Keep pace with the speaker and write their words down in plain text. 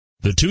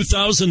The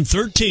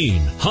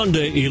 2013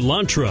 Hyundai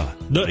Elantra.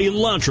 The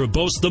Elantra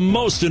boasts the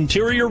most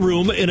interior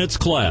room in its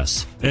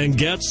class and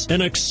gets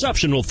an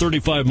exceptional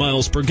 35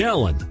 miles per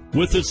gallon.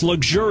 With its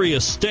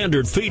luxurious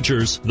standard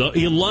features, the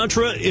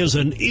Elantra is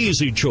an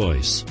easy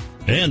choice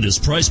and is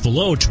priced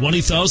below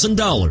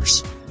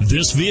 $20,000.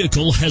 This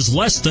vehicle has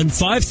less than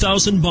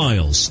 5,000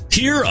 miles.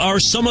 Here are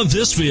some of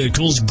this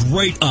vehicle's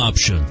great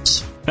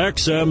options: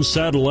 XM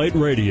satellite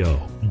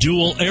radio,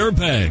 dual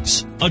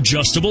airbags,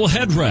 adjustable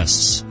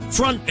headrests,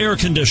 front air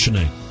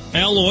conditioning,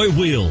 alloy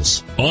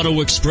wheels,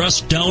 auto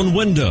express down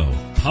window,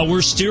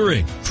 power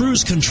steering,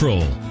 cruise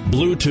control,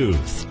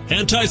 Bluetooth,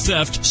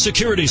 anti-theft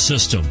security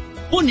system.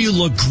 Wouldn't you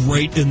look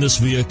great in this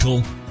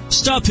vehicle?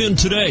 Stop in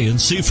today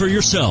and see for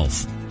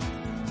yourself.